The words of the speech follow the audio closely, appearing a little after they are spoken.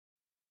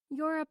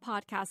You're a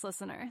podcast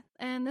listener,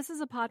 and this is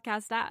a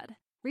podcast ad.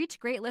 Reach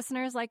great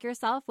listeners like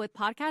yourself with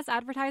podcast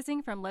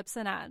advertising from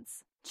Libsyn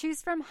Ads.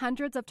 Choose from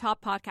hundreds of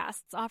top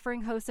podcasts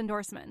offering host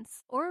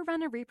endorsements, or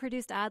run a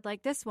reproduced ad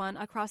like this one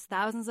across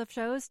thousands of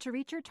shows to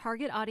reach your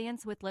target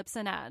audience with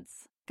Libsyn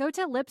Ads. Go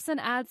to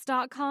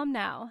libsynads.com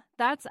now.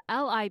 That's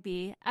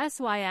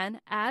LIBSYN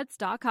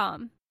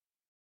ads.com.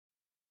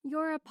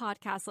 You're a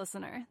podcast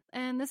listener,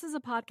 and this is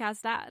a podcast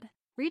ad.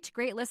 Reach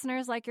great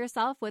listeners like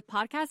yourself with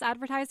podcast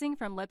advertising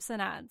from Libsyn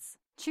Ads.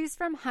 Choose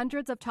from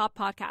hundreds of top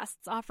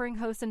podcasts offering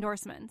host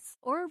endorsements,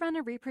 or run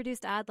a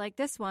reproduced ad like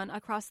this one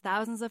across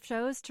thousands of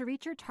shows to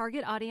reach your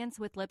target audience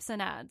with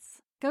Libsyn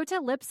Ads. Go to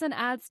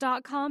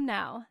libsynads.com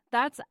now.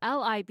 That's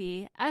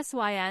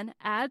LIBSYN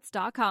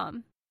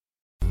ads.com.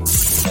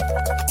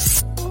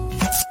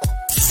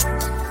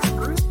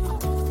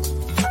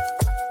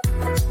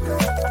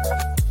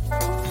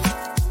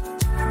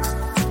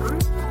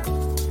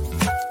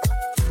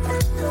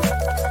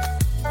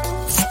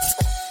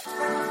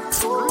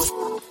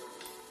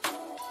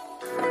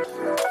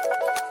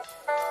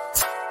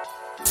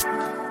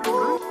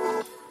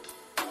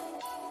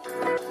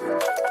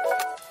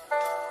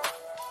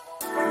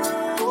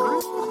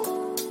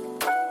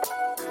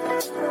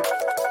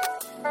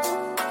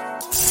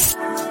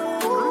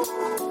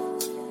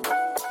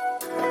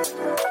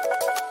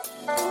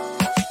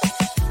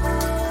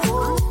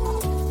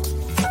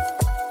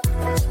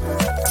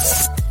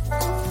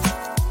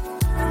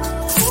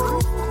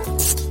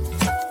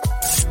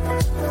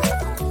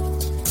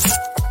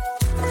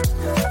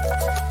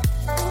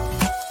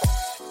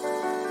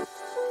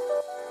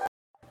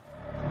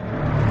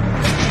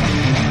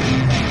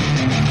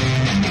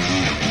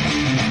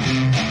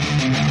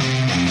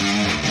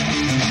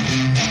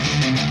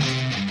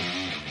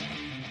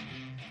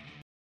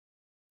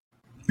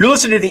 You're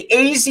listening to the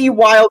AZ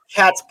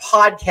Wildcats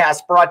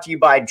podcast brought to you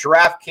by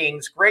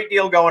DraftKings. Great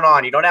deal going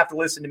on. You don't have to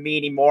listen to me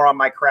anymore on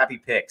my crappy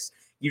picks.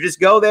 You just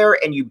go there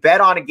and you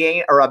bet on a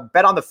game or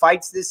bet on the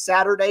fights this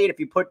Saturday. And if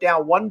you put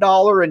down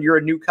 $1 and you're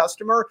a new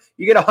customer,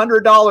 you get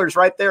 $100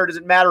 right there. It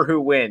doesn't matter who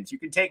wins. You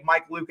can take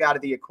Mike Luke out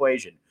of the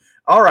equation.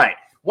 All right.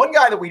 One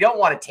guy that we don't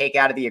want to take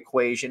out of the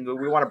equation, but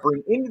we want to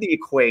bring into the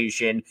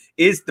equation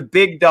is the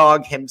big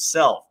dog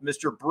himself,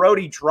 Mr.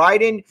 Brody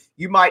Dryden.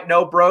 You might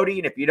know Brody,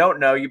 and if you don't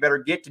know, you better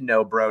get to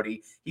know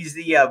Brody. He's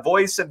the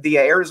voice of the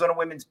Arizona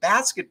women's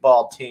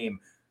basketball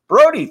team.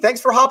 Brody, thanks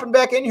for hopping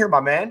back in here,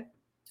 my man.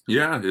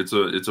 Yeah, it's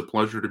a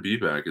pleasure to be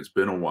back. It's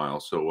been a while,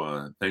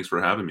 so thanks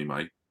for having me,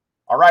 Mike.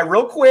 All right,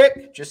 real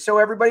quick, just so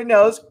everybody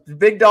knows, the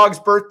big dog's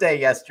birthday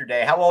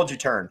yesterday. How old you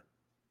turn?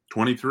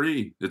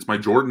 23. It's my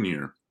Jordan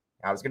year.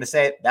 I was going to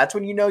say, that's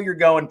when you know you're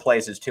going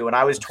places too. When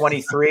I was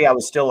 23, I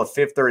was still a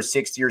fifth or a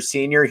sixth year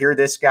senior. Here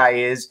this guy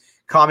is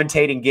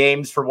commentating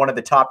games for one of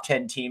the top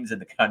 10 teams in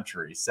the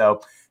country.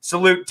 So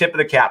salute, tip of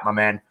the cap, my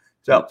man.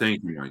 So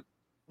thank you, Mike.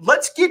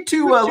 Let's get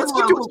to a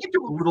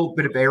little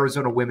bit of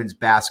Arizona women's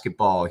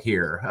basketball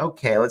here.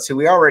 Okay, let's see.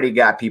 We already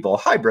got people.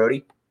 Hi,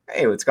 Brody.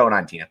 Hey, what's going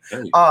on, Tina?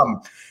 Hey.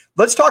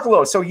 Let's talk a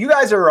little. So you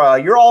guys are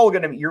you're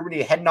going to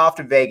be heading off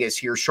to Vegas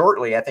here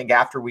shortly, I think,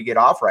 after we get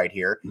off right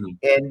here.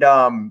 Mm-hmm.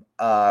 And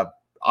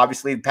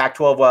obviously the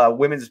Pac-12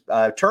 women's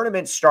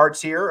tournament starts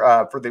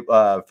here for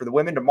the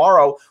women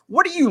tomorrow.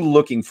 What are you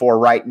looking for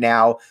right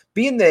now,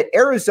 being that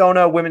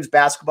Arizona women's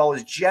basketball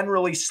is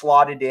generally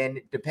slotted in,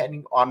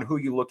 depending on who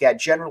you look at,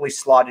 generally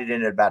slotted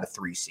in at about a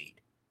 3 seed?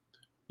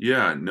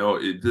 Yeah, no,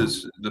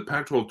 the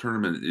Pac-12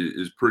 tournament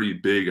is pretty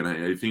big, and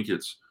I think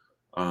it's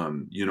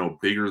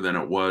bigger than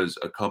it was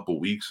a couple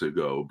weeks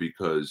ago,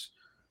 because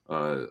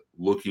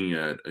looking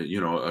at,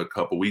 a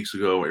couple weeks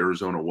ago,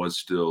 Arizona was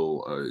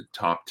still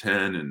top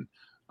 10 and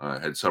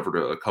had suffered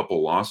a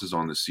couple losses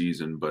on the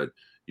season. But,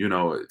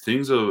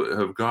 things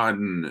have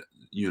gotten,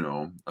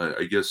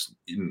 I guess,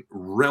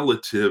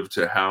 relative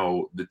to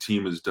how the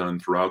team has done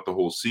throughout the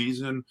whole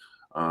season.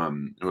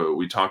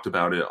 We talked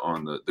about it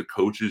on the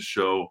coaches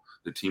show.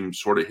 The team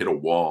sort of hit a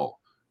wall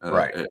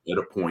right at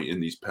a point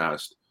in these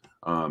past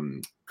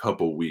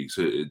couple weeks.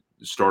 It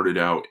started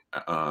out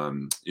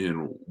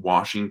in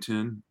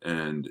Washington,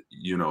 and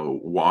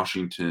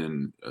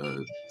Washington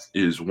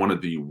is one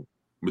of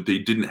but they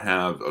didn't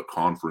have a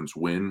conference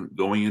win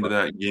going into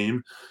that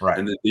game, right?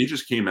 And they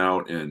just came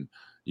out and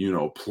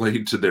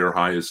played to their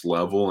highest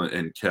level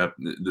and kept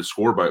the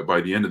score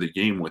by the end of the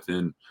game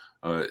within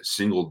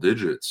single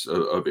digits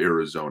of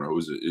Arizona. It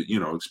was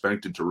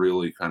expected to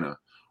really kind of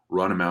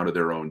run them out of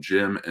their own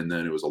gym, and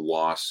then it was a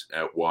loss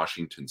at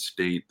Washington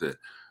State that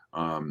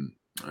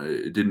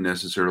it didn't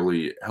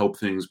necessarily help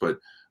things, but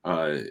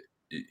right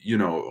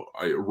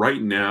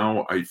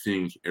now I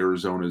think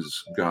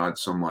Arizona's got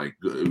some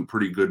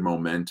pretty good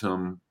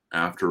momentum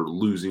after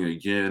losing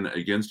again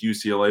against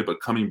UCLA,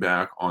 but coming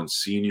back on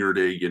senior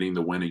day, getting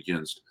the win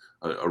against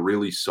a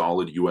really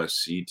solid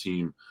USC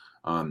team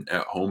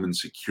at home and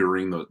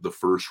securing the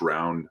first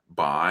round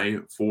bye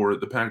for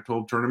the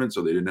Pac-12 tournament.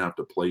 So they didn't have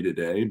to play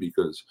today,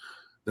 because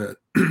that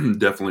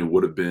definitely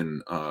would have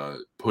been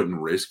put in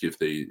risk if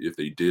they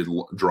did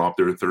drop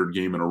their third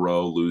game in a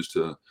row, lose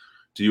to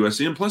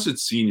USC. And plus,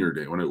 it's senior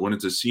day. When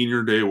it's a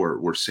senior day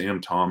where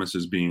Sam Thomas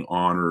is being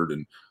honored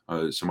and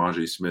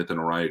Samaje Smith and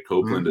Araya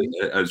Copeland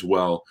as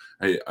well,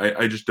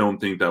 I just don't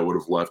think that would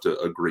have left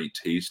a great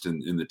taste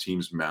in the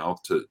team's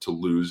mouth to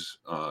lose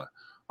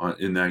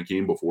in that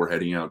game before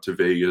heading out to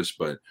Vegas.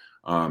 But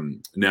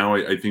now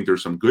I think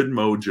there's some good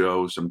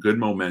mojo, some good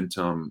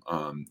momentum.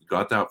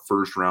 Got that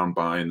first round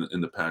bye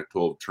in the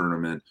Pac-12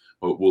 tournament.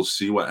 But we'll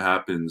see what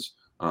happens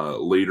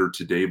later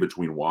today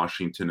between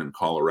Washington and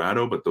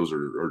Colorado. But those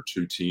are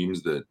two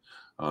teams that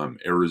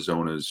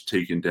Arizona's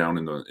taken down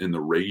in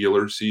the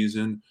regular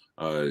season.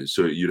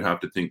 So you'd have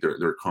to think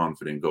they're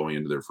confident going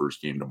into their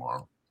first game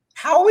tomorrow.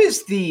 How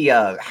is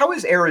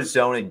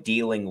Arizona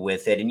dealing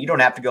with it? And you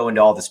don't have to go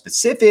into all the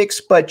specifics,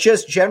 but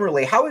just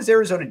generally, how is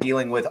Arizona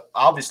dealing with?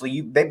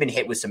 Obviously, they've been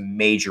hit with some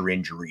major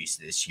injuries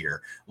this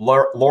year.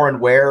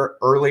 Lauren Ware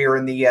earlier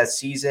in the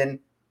season,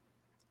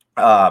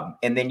 and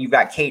then you've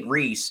got Kate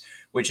Reese,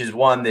 which is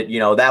one that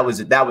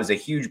that was a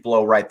huge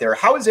blow right there.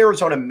 How is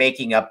Arizona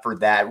making up for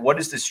that? What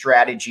is the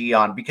strategy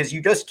on? Because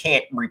you just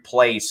can't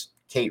replace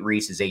Kate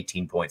Reese's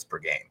 18 points per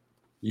game.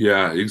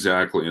 Yeah,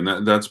 exactly.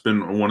 And that's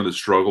been one of the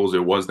struggles.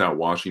 It was that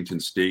Washington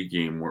State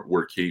game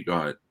where Kate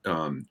got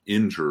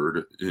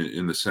injured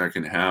in the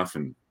second half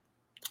and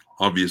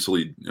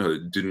obviously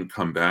didn't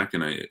come back.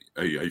 And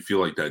I feel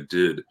like that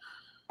did,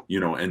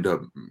 end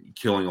up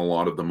killing a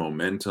lot of the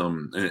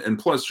momentum. And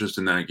plus, just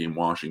in that game,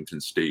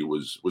 Washington State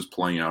was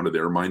playing out of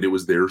their mind. It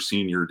was their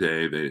senior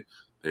day.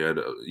 They had,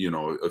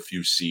 a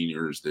few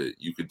seniors that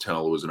you could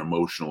tell it was an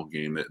emotional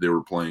game that they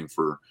were playing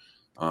for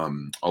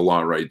a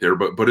lot right there,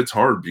 but it's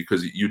hard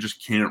because you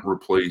just can't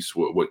replace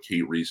what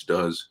Kate Reese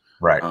does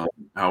right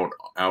out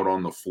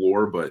on the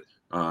floor. But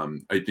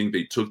I think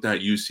they took that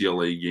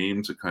UCLA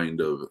game to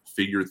kind of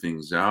figure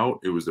things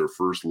out. It was their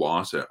first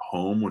loss at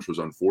home, which was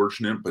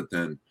unfortunate. But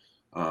then,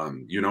 at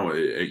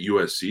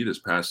USC this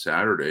past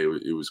Saturday,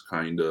 it was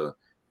kind of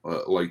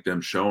like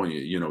them showing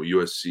it.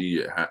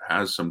 USC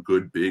has some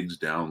good bigs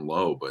down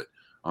low, but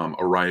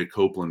Araya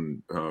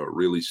Copeland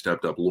really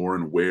stepped up.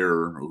 Lauren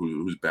Ware,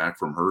 who's back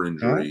from her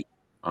injury,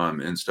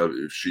 and stuff,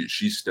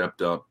 she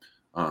stepped up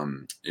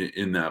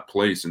in that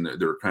place, and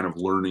they're kind of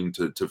learning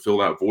to fill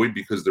that void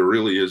because there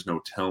really is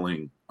no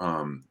telling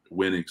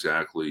when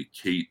exactly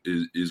Kate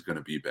is going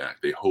to be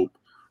back. They hope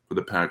for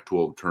the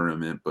Pac-12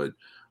 tournament, but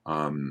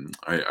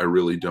I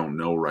really don't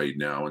know right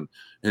now,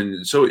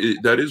 and so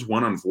that is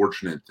one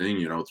unfortunate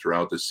thing.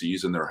 Throughout the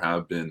season, there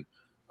have been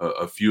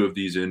a few of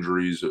these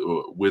injuries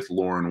with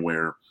Lauren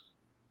Ware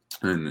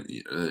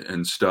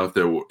and stuff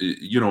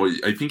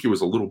that, I think it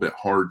was a little bit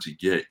hard to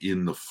get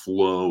in the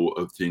flow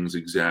of things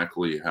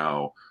exactly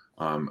how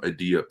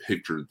Adia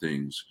pictured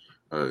things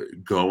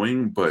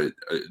going. But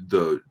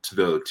to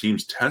the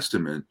team's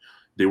testament,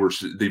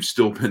 they've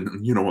still been,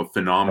 a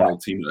phenomenal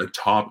team, a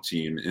top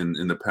team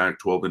in the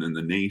Pac-12 and in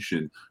the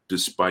nation,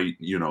 despite,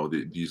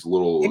 these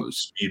little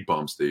speed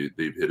bumps they've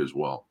hit as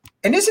well.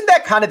 And isn't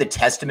that kind of the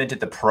testament to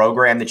the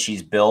program that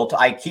she's built?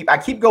 I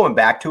keep going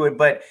back to it,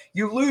 but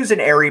you lose an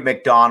Aari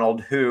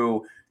McDonald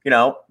who,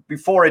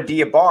 before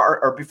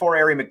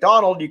Aari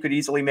McDonald, you could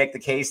easily make the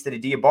case that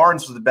Adia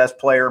Barnes was the best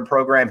player in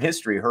program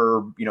history,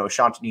 her,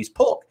 Chantanise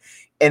Polk.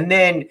 And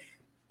then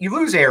you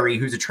lose Aari,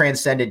 who's a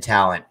transcendent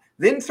talent.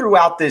 Then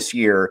throughout this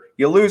year,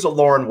 you lose a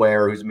Lauren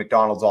Ware, who's a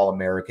McDonald's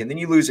All-American. Then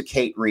you lose a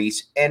Kate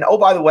Reese. And, oh,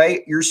 by the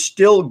way, you're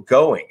still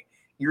going.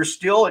 You're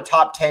still a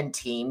top 10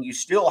 team. You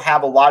still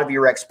have a lot of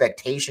your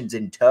expectations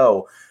in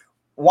tow.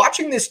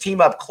 Watching this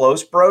team up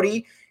close,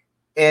 Brody,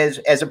 as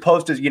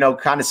opposed to,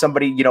 kind of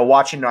somebody,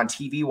 watching it on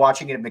TV,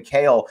 watching it at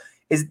McHale,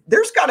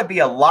 there's got to be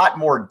a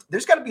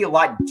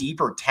lot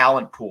deeper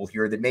talent pool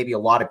here that maybe a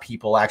lot of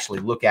people actually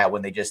look at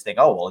when they just think,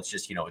 oh, well, it's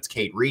just, it's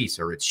Kate Reese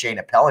or it's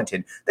Shayna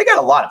Pellington. They got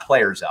a lot of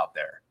players out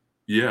there.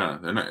 Yeah.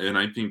 And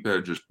I think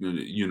that just,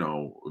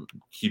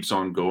 keeps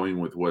on going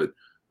with what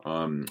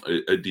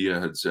Adia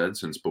had said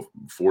since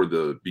before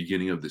the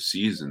beginning of the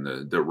season,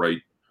 that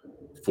right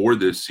for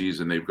this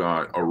season, they've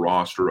got a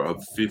roster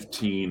of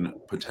 15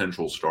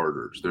 potential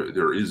starters.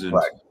 There isn't,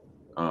 right.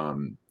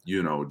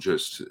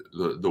 Just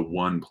the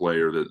one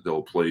player that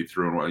they'll play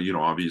through. And,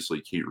 obviously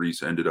Kate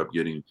Reese ended up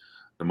getting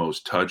the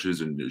most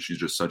touches, and she's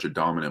just such a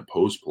dominant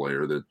post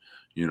player that,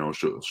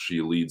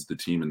 she leads the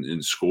team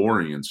in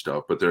scoring and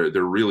stuff. But there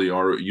really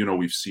are,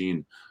 we've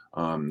seen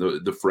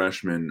the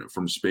freshman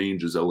from Spain,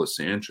 Gisela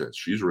Sanchez.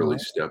 She's really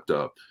stepped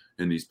up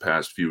in these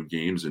past few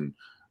games. And,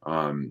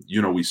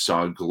 we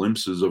saw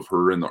glimpses of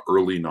her in the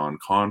early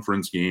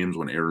non-conference games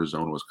when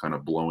Arizona was kind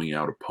of blowing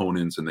out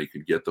opponents and they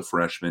could get the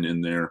freshmen in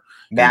there.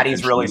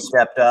 Maddie's really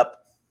stepped up.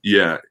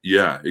 Yeah,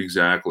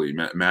 exactly.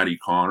 Maddie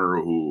Connor,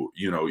 who,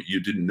 you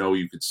didn't know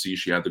you could see,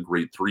 she had the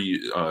great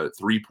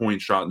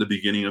three-point shot in the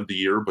beginning of the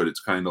year, but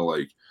it's kind of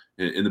like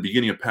in the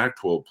beginning of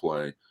Pac-12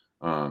 play,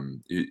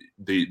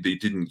 they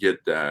didn't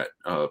get that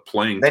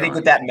playing time. They didn't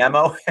get that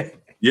memo.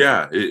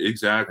 Yeah,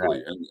 exactly.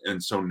 Right.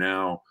 And so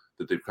now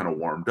that they've kind of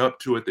warmed up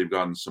to it, they've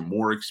gotten some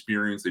more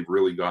experience. They've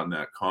really gotten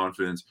that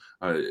confidence.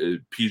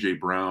 PJ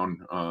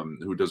Brown,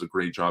 who does a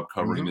great job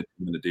covering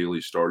the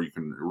Daily Star, you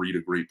can read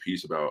a great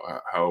piece about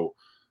how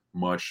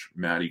much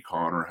Maddie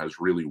Connor has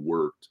really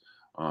worked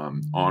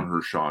on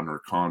her shot and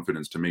her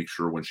confidence to make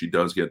sure when she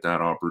does get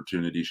that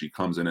opportunity, she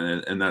comes in,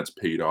 and that's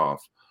paid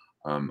off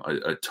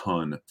a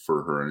ton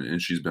for her,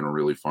 and she's been a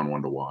really fun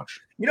one to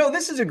watch.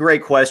 This is a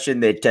great question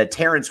that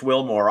Terrence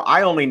Wilmore,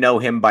 I only know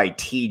him by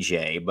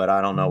TJ, but I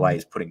don't know why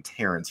he's putting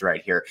Terrence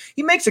right here.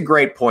 He makes a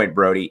great point,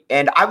 Brody,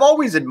 and I've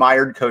always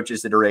admired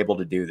coaches that are able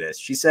to do this.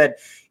 She said,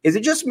 is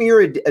it just me,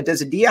 or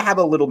does Adia have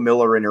a little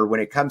Miller in her when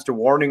it comes to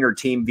warning her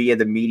team via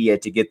the media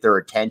to get their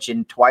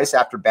attention? Twice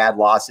after bad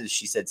losses,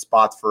 she said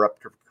spots for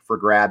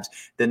grabs,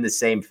 then the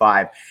same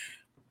 5.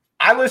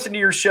 I listened to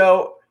your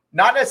show.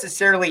 Not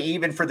necessarily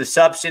even for the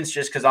substance,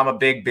 just because I'm a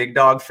big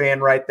dog fan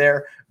right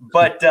there.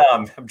 But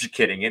I'm just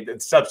kidding. The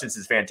substance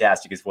is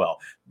fantastic as well.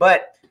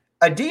 But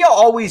Adia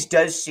always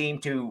does seem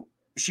to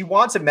 – she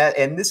wants and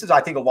this is, I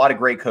think, a lot of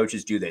great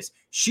coaches do this.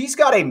 She's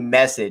got a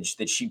message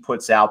that she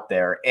puts out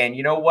there. And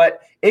you know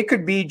what? It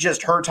could be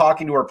just her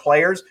talking to her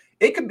players.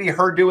 It could be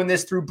her doing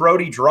this through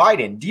Brody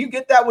Dryden. Do you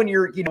get that when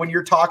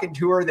you're talking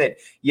to her that,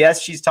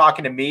 yes, she's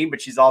talking to me,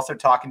 but she's also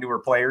talking to her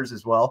players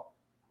as well?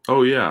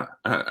 Oh, yeah,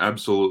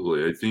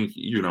 absolutely. I think,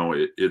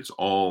 it's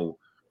all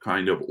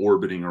kind of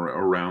orbiting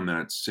around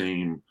that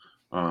same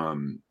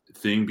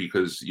thing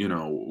because,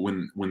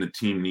 when the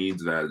team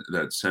needs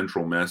that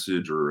central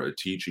message or a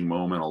teaching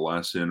moment, a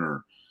lesson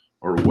or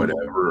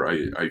whatever,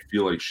 I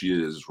feel like she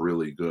is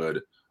really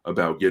good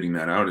about getting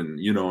that out.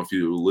 And, if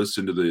you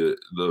listen to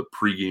the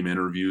pregame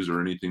interviews or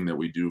anything that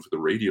we do for the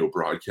radio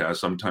broadcast,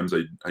 sometimes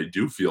I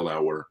do feel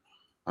that where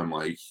I'm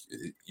like,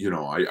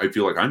 I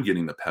feel like I'm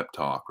getting the pep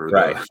talk or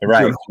right. You're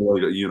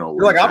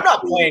like, I'm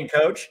not playing,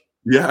 coach.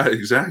 Yeah,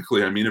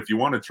 exactly. I mean, if you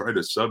want to try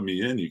to sub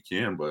me in, you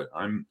can, but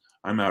I'm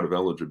out of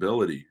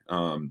eligibility.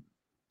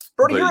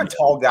 Brody, you're a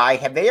tall guy.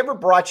 Have they ever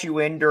brought you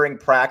in during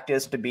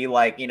practice to be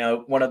like,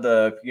 one of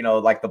the,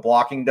 like the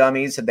blocking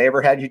dummies? Have they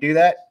ever had you do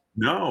that?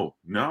 No,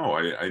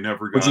 I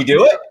never got. Would you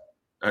do it?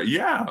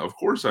 Yeah, of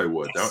course I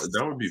would.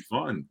 That would be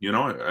fun.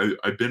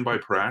 I've been by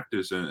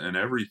practice and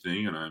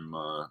everything, and I'm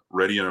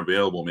ready and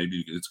available.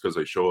 Maybe it's because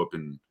I show up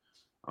in,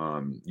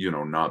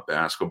 not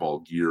basketball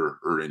gear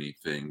or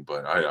anything,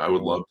 but I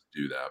would love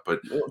to do that.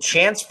 But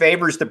chance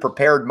favors the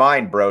prepared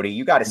mind, Brody.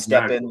 You got to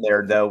step in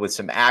there, though, with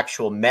some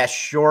actual mesh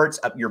shorts,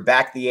 up your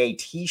back the A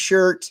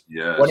t-shirt.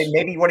 Yes.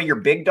 Maybe one of your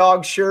big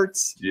dog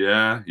shirts.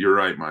 Yeah, you're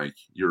right, Mike.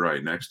 You're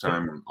right. Next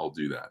time I'll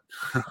do that.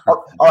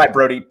 All right,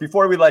 Brody,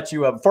 before we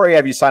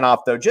have you sign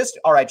off, though, just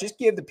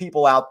give the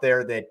people out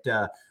there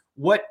that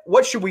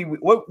what should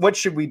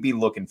we be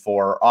looking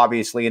for?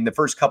 Obviously, in the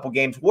first couple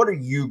games, what are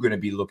you going to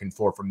be looking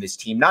for from this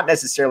team? Not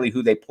necessarily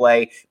who they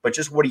play, but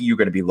just what are you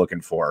going to be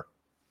looking for?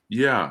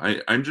 Yeah,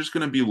 I'm just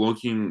going to be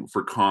looking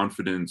for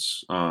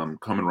confidence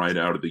coming right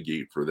out of the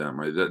gate for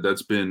them.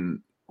 That's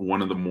been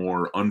one of the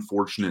more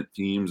unfortunate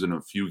themes in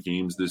a few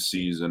games this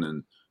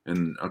season,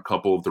 and a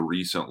couple of the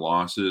recent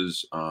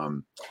losses.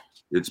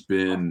 It's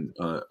been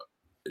a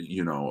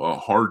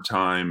hard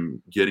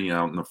time getting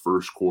out in the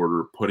first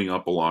quarter, putting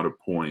up a lot of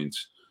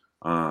points,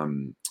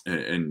 and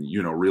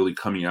really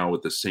coming out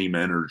with the same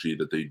energy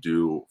that they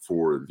do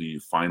for the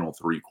final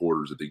 3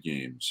 quarters of the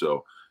game.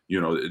 So,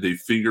 they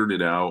figured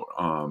it out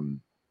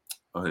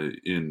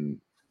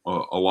in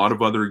a lot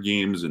of other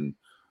games, and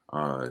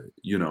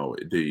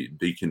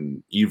they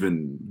can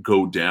even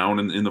go down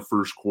in the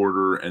first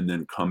quarter and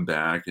then come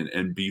back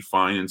and be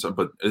fine. And so,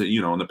 but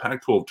in the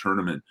Pac-12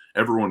 tournament,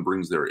 everyone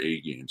brings their A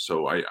game.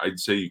 So I'd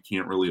say you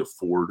can't really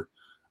afford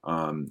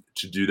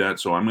to do that.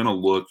 So I'm going to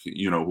look,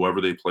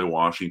 whoever they play,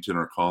 Washington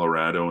or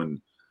Colorado,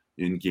 and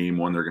in game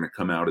 1, they're going to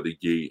come out of the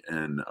gate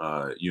and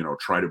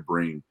try to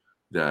bring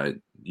that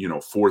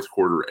fourth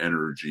quarter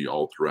energy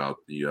all throughout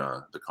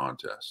the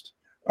contest.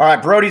 All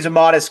right, Brody's a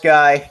modest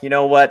guy. You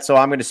know what? So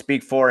I'm going to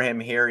speak for him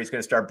here. He's going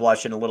to start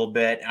blushing a little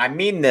bit. I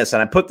mean this,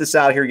 and I put this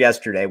out here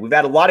yesterday. We've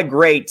had a lot of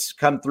greats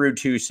come through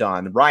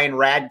Tucson. Ryan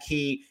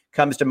Radke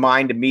comes to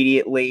mind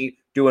immediately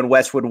doing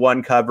Westwood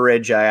One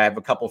coverage. I have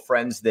a couple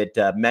friends that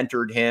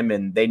mentored him,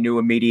 and they knew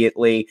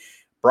immediately.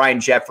 Brian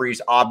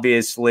Jeffries,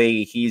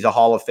 obviously, he's a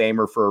Hall of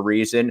Famer for a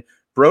reason.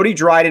 Brody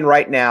Dryden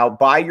right now,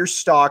 buy your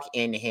stock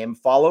in him.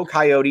 Follow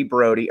Coyote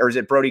Brody, or is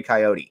it Brody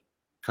Coyote?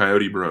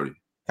 Coyote Brody.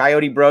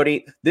 Coyote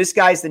Brody. This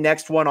guy's the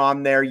next one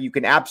on there. You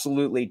can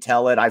absolutely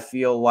tell it. I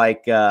feel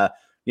like,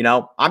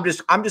 I'm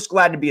just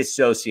glad to be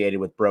associated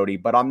with Brody.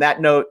 But on that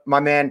note,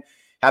 my man,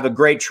 have a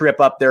great trip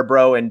up there,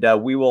 bro. And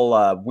we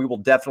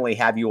will definitely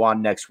have you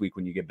on next week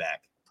when you get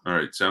back. All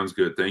right. Sounds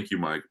good. Thank you,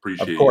 Mike.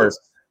 Appreciate it. Of course.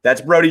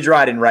 That's Brody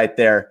Dryden right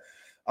there.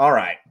 All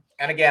right.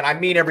 And again, I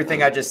mean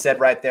everything I just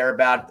said right there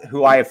about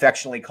who I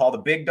affectionately call the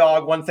big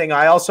dog. One thing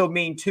I also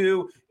mean,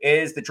 too,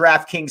 is the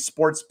DraftKings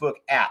Sportsbook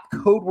app,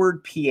 code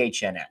word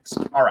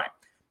PHNX. All right.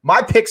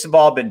 My picks have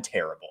all been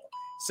terrible.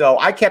 So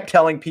I kept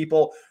telling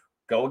people,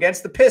 go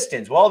against the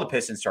Pistons. Well, the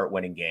Pistons start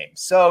winning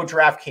games. So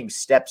DraftKings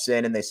steps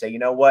in and they say, you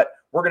know what?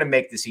 We're going to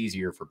make this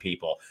easier for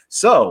people.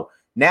 So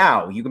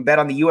now you can bet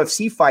on the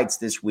UFC fights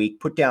this week,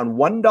 put down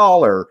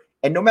 $1,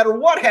 and no matter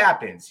what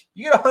happens,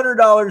 you get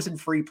 $100 in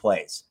free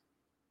plays.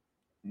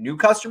 New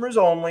customers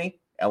only.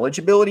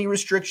 Eligibility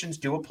restrictions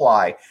do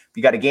apply. If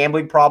you got a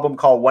gambling problem,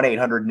 call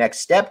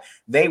 1-800-NEXT-STEP.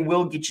 They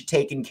will get you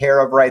taken care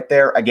of right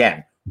there.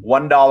 Again,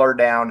 $1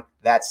 down.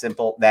 That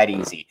simple, that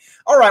easy.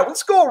 All right,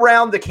 let's go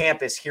around the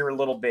campus here a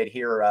little bit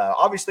here.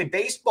 Obviously,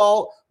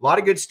 baseball, a lot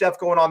of good stuff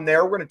going on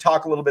there. We're going to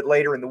talk a little bit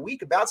later in the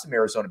week about some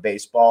Arizona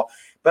baseball.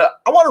 But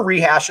I want to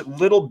rehash a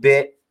little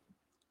bit.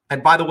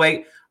 And by the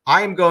way,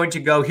 I am going to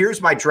go,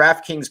 here's my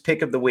DraftKings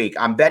pick of the week.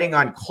 I'm betting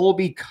on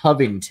Colby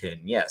Covington.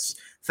 Yes.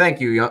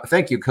 Thank you,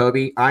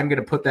 Kobe. I'm going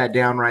to put that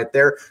down right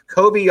there.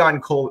 Kobe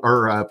on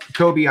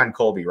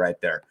Colby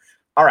right there.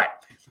 All right.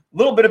 A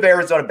little bit of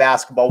Arizona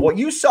basketball. What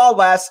you saw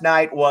last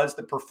night was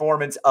the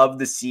performance of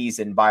the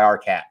season by our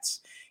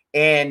Cats.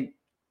 And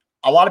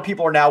a lot of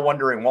people are now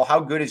wondering, well, how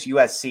good is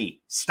USC?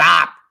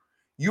 Stop.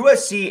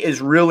 USC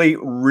is really,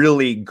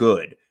 really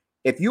good.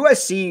 If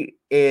USC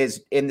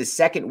is in the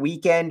second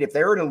weekend, if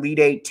they're an Elite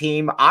Eight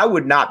team, I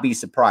would not be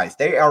surprised.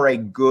 They are a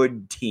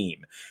good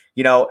team.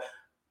 You know,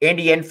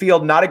 Andy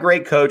Enfield, not a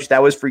great coach.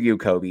 That was for you,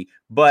 Kobe.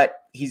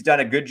 But he's done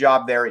a good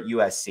job there at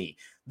USC.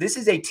 This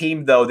is a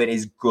team, though, that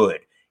is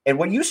good. And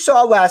what you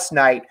saw last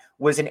night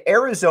was an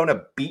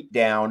Arizona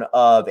beatdown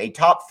of a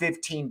top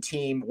 15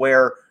 team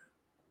where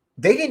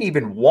they didn't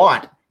even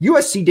want –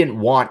 USC didn't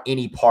want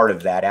any part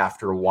of that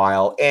after a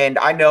while. And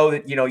I know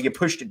that, you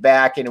pushed it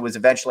back, and it was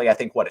eventually, I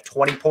think, a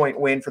 20-point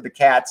win for the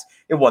Cats.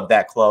 It wasn't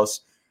that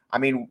close. I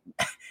mean,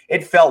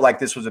 it felt like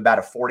this was about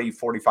a 40,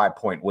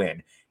 45-point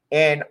win.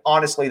 And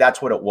honestly,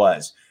 that's what it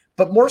was.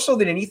 But more so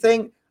than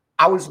anything,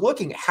 I was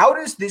looking, how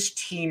does this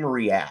team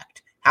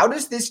react? How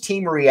does this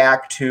team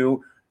react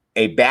to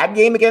a bad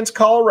game against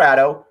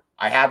Colorado?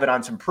 I have it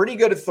on some pretty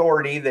good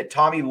authority that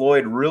Tommy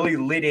Lloyd really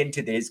lit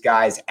into these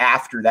guys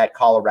after that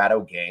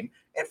Colorado game,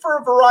 and for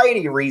a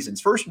variety of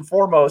reasons. First and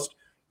foremost,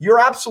 you're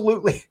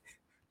absolutely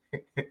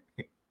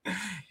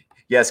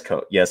yes,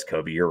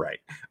 Kobe, you're right.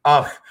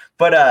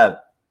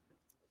 But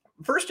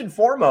first and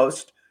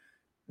foremost,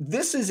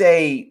 this is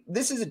a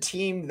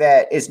team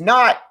that is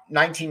not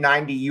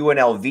 1990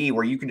 UNLV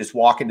where you can just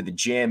walk into the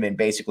gym and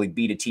basically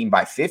beat a team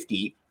by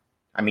 50.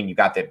 I mean, you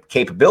got the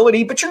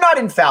capability, but you're not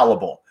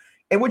infallible.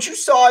 And what you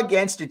saw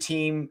against a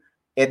team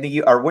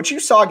what you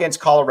saw against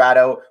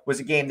Colorado was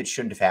a game that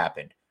shouldn't have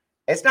happened.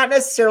 It's not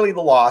necessarily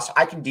the loss.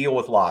 I can deal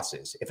with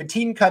losses. If a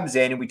team comes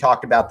in, and we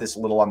talked about this a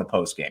little on the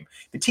post game,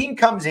 the team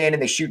comes in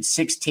and they shoot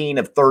 16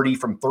 of 30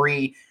 from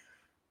three.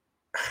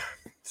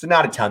 It's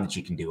not a ton that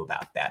you can do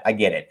about that. I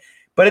get it.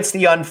 But it's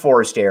the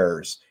unforced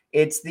errors.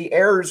 It's the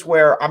errors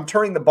where I'm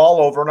turning the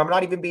ball over and I'm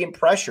not even being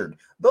pressured.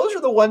 Those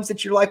are the ones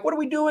that you're like, what are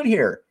we doing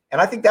here? And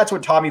I think that's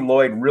what Tommy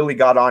Lloyd really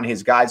got on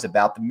his guys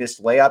about, the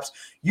missed layups.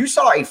 You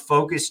saw a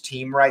focused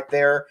team right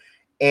there,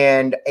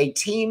 and a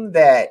team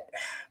that,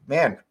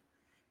 man,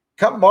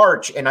 come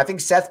March, and I think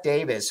Seth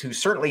Davis, who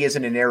certainly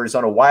isn't an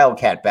Arizona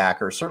Wildcat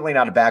backer, certainly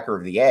not a backer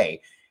of the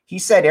A, he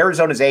said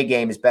Arizona's A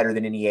game is better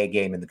than any A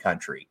game in the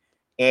country.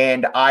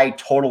 And I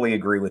totally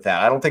agree with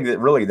that. I don't think that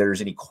really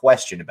there's any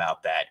question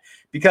about that.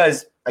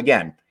 Because,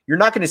 again, you're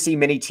not going to see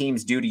many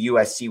teams do to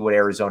USC what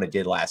Arizona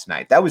did last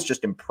night. That was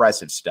just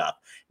impressive stuff.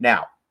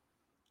 Now,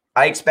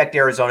 I expect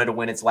Arizona to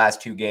win its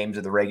last two games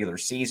of the regular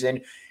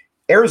season.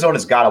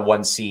 Arizona's got a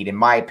 1 seed, in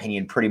my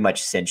opinion, pretty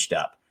much cinched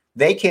up.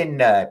 They can,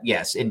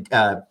 yes, and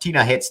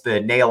Tina hits the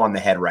nail on the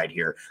head right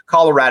here.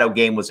 Colorado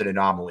game was an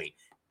anomaly.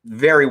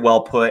 Very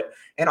well put.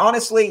 And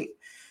honestly,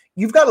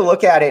 you've got to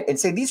look at it and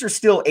say these are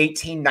still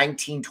 18,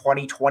 19,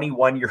 20,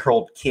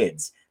 21-year-old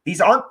kids.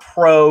 These aren't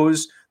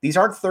pros. These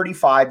aren't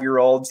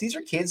 35-year-olds. These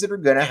are kids that are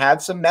going to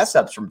have some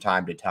mess-ups from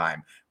time to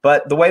time.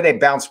 But the way they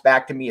bounce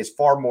back to me is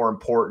far more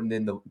important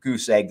than the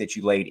goose egg that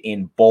you laid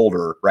in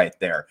Boulder right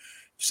there.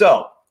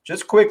 So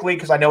just quickly,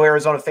 because I know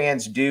Arizona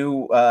fans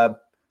do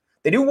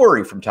they do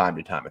worry from time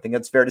to time. I think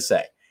that's fair to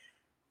say.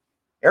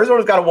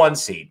 Arizona's got a 1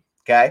 seed,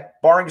 okay?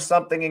 Barring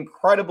something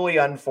incredibly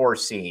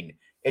unforeseen.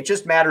 It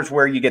just matters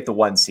where you get the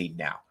 1 seed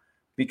now.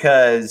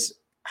 Because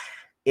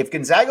if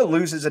Gonzaga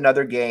loses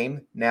another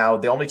game, now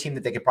the only team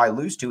that they could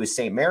probably lose to is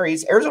St.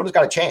 Mary's. Arizona's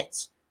got a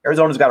chance.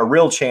 Arizona's got a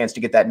real chance to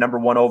get that number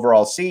 1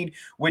 overall seed,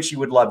 which you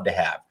would love to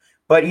have.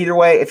 But either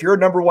way, if you're a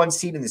number 1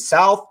 seed in the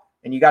South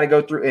and you got to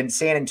go through in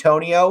San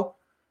Antonio,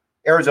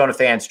 Arizona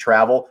fans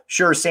travel.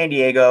 Sure, San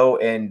Diego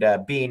and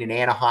being in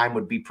Anaheim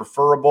would be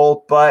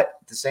preferable, but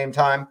at the same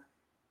time,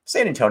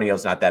 San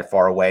Antonio's not that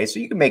far away, so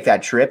you can make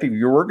that trip if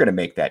you were going to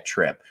make that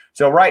trip.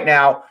 So right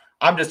now,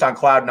 I'm just on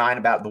cloud 9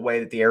 about the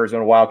way that the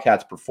Arizona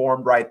Wildcats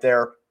performed right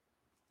there.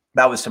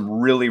 That was some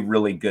really,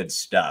 really good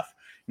stuff.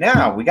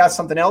 Now, we got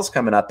something else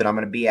coming up that I'm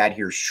going to be at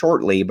here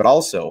shortly, but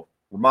also,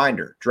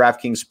 reminder,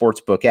 DraftKings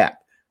Sportsbook app,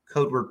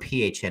 code word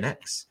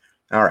PHNX.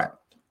 All right,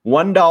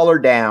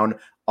 $1 down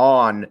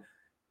on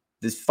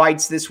the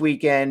fights this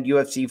weekend,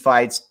 UFC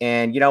fights,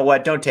 and you know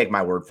what? Don't take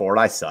my word for it.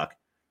 I suck.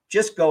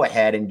 Just go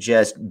ahead and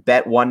just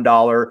bet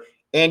 $1,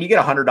 and you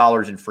get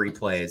 $100 in free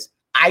plays.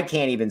 I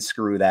can't even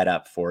screw that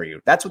up for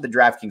you. That's what the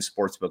DraftKings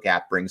Sportsbook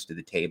app brings to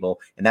the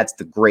table, and that's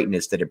the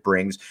greatness that it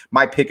brings.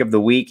 My pick of the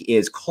week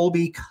is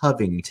Colby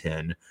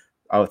Covington.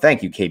 Oh,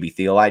 thank you, KB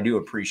Thiel. I do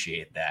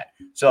appreciate that.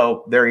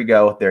 So there you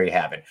go. There you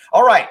have it.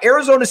 All right.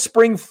 Arizona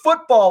spring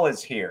football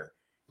is here.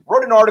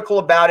 Wrote an article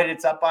about it.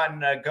 It's up on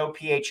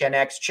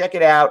GoPHNX. Check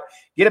it out.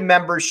 Get a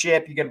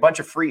membership. You get a bunch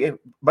of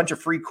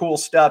free cool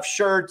stuff,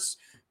 shirts,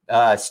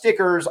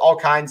 stickers, all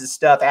kinds of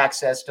stuff,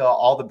 access to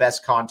all the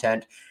best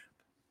content.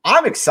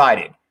 I'm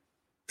excited.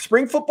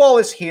 Spring football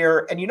is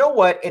here. And you know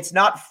what? It's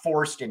not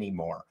forced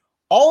anymore.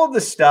 All of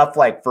the stuff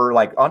for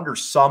under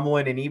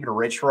Sumlin and even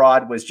Rich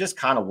Rod was just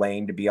kind of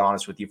lame, to be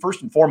honest with you.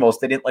 First and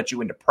foremost, they didn't let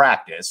you into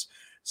practice.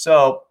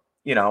 So,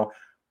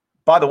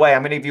 by the way,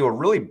 I'm going to give you a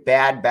really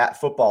bad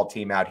football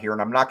team out here,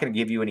 and I'm not going to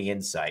give you any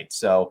insight.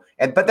 So,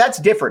 but that's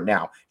different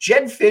now.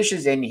 Jedd Fisch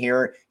is in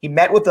here. He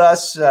met with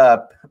us,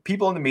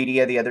 people in the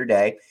media the other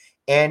day,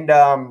 and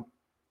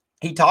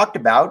he talked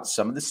about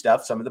some of the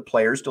stuff, some of the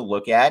players to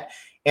look at.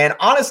 And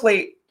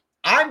honestly,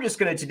 I'm just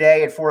going to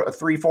today at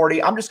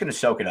 3:40, I'm just going to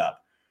soak it up.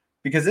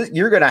 Because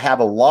you're going to have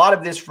a lot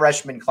of this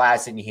freshman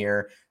class in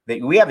here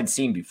that we haven't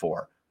seen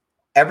before.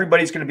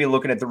 Everybody's going to be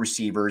looking at the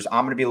receivers.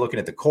 I'm going to be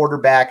looking at the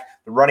quarterback,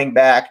 the running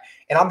back.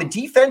 And on the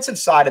defensive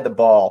side of the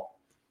ball,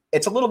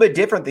 it's a little bit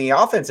different than the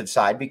offensive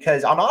side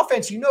because on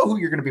offense, you know who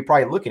you're going to be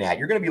probably looking at.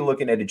 You're going to be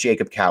looking at a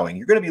Jacob Cowing.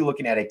 You're going to be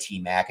looking at a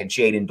T-Mac and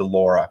Jaden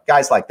DeLaura,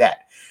 guys like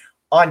that.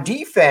 On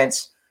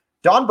defense,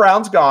 Don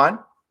Brown's gone.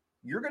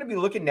 You're going to be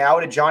looking now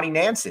at a Johnny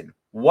Nansen.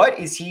 What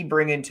is he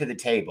bringing to the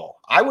table?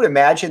 I would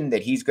imagine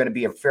that he's going to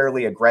be a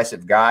fairly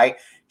aggressive guy.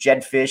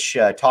 Jedd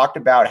Fisch talked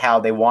about how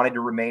they wanted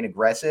to remain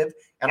aggressive,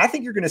 and I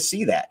think you're going to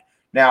see that.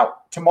 Now,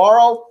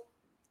 tomorrow,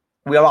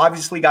 we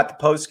obviously got the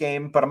post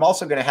game, but I'm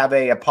also going to have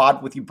a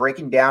pod with you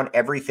breaking down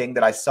everything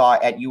that I saw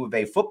at U of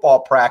A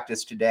football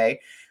practice today.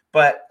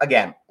 But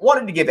again,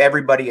 wanted to give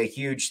everybody a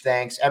huge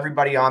thanks.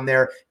 Everybody on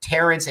there,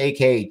 Terrence,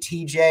 a.k.a.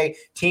 TJ,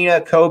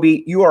 Tina,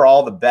 Kobe, you are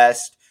all the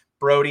best.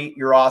 Brody,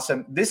 you're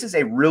awesome. This is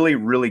a really,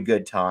 really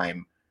good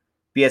time,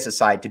 BS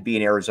aside, to be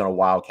an Arizona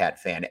Wildcat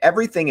fan.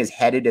 Everything is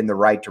headed in the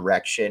right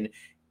direction.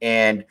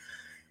 And,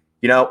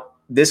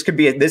 this is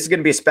going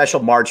to be a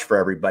special March for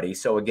everybody.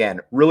 So again,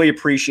 really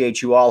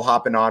appreciate you all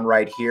hopping on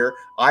right here.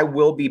 I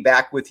will be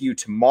back with you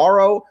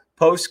tomorrow,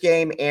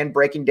 post-game, and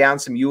breaking down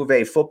some U of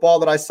A football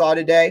that I saw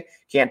today.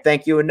 Can't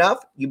thank you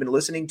enough. You've been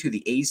listening to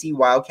the AZ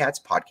Wildcats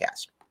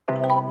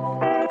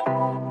podcast.